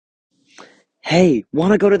Hey,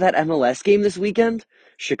 want to go to that MLS game this weekend?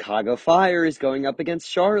 Chicago Fire is going up against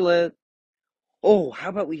Charlotte. Oh, how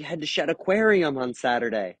about we head to Shed Aquarium on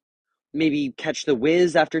Saturday? Maybe catch the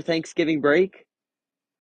Whiz after Thanksgiving break?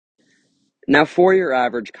 Now, for your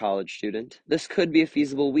average college student, this could be a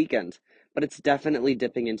feasible weekend, but it's definitely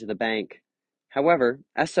dipping into the bank. However,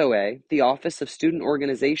 SOA, the Office of Student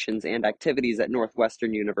Organizations and Activities at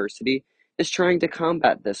Northwestern University, is trying to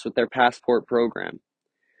combat this with their Passport program.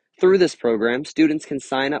 Through this program, students can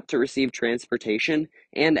sign up to receive transportation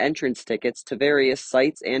and entrance tickets to various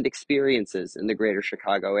sites and experiences in the greater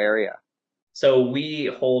Chicago area. So we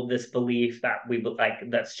hold this belief that we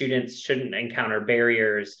like that students shouldn't encounter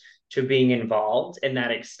barriers to being involved, and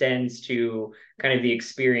that extends to kind of the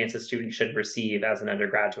experience a student should receive as an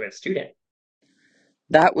undergraduate student.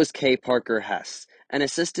 That was K. Parker Hess, an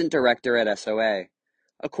assistant director at SOA.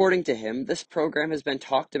 According to him, this program has been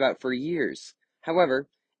talked about for years. However,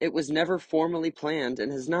 it was never formally planned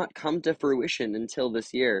and has not come to fruition until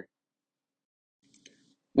this year.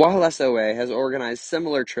 While SOA has organized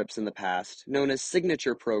similar trips in the past, known as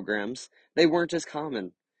signature programs, they weren't as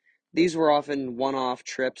common. These were often one-off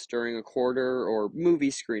trips during a quarter or movie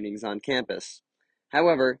screenings on campus.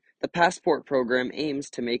 However, the Passport program aims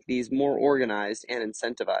to make these more organized and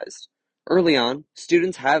incentivized. Early on,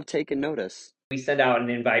 students have taken notice. We send out an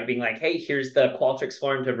invite being like, hey, here's the Qualtrics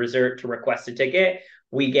form to reserve to request a ticket.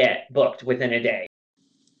 We get booked within a day.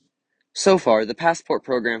 So far, the Passport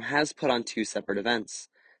program has put on two separate events.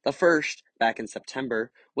 The first, back in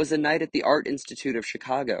September, was a night at the Art Institute of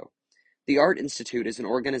Chicago. The Art Institute is an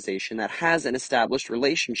organization that has an established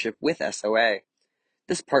relationship with SOA.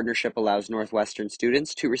 This partnership allows Northwestern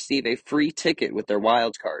students to receive a free ticket with their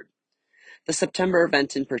wildcard. The September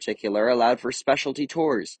event in particular allowed for specialty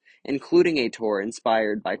tours, including a tour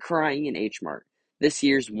inspired by Crying in H Mart, this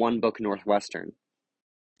year's One Book Northwestern.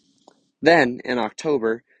 Then, in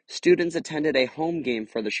October, students attended a home game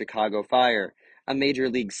for the Chicago Fire, a Major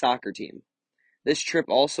League Soccer team. This trip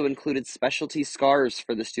also included specialty scarves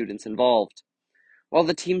for the students involved. While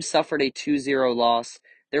the team suffered a 2-0 loss,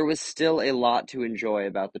 there was still a lot to enjoy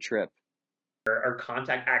about the trip. Our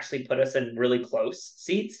contact actually put us in really close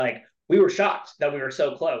seats. Like we were shocked that we were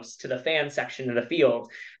so close to the fan section of the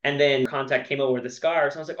field. And then contact came over with the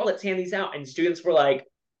scarves. And I was like, oh, let's hand these out. And students were like,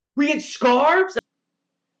 we get scarves?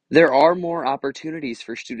 There are more opportunities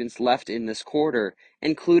for students left in this quarter,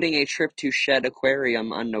 including a trip to Shed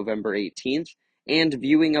Aquarium on November 18th and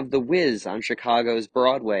viewing of The Wiz on Chicago's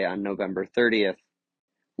Broadway on November 30th.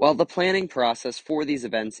 While the planning process for these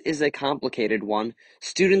events is a complicated one,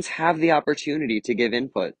 students have the opportunity to give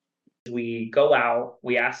input. We go out,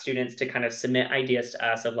 we ask students to kind of submit ideas to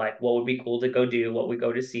us of like what would be cool to go do, what we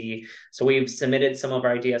go to see. So we've submitted some of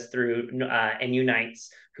our ideas through NU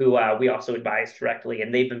Knights, who we also advise directly,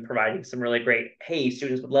 and they've been providing some really great, hey,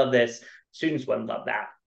 students would love this, students wouldn't love that.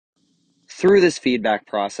 Through this feedback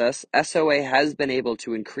process, SOA has been able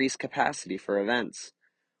to increase capacity for events.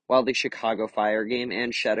 While the Chicago Fire game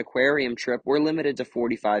and Shed Aquarium trip were limited to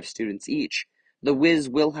 45 students each, the Wiz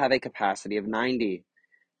will have a capacity of 90.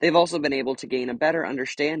 They've also been able to gain a better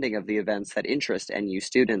understanding of the events that interest NU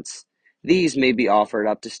students. These may be offered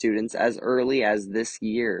up to students as early as this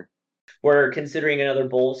year. We're considering another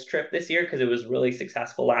bowls trip this year because it was really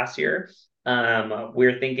successful last year.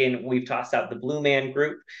 We're thinking we've tossed out the Blue Man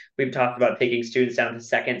group. We've talked about taking students down to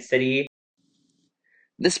Second City.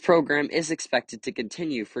 This program is expected to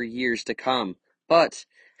continue for years to come, but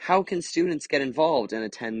how can students get involved and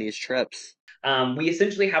attend these trips? We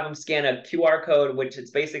essentially have them scan a QR code, which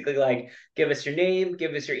is basically like, give us your name,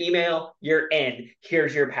 give us your email, you're in.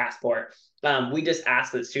 Here's your passport. We just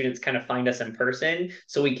ask that students kind of find us in person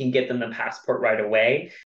so we can get them the passport right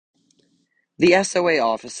away. The SOA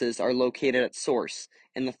offices are located at Source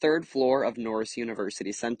in the third floor of Norris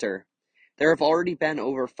University Center. There have already been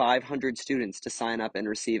over 500 students to sign up and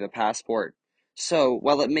receive a passport. So,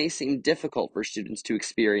 while it may seem difficult for students to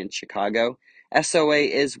experience Chicago, SOA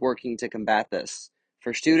is working to combat this.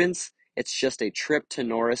 For students, it's just a trip to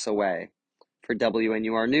Norris away. For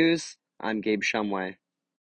WNUR News, I'm Gabe Shumway.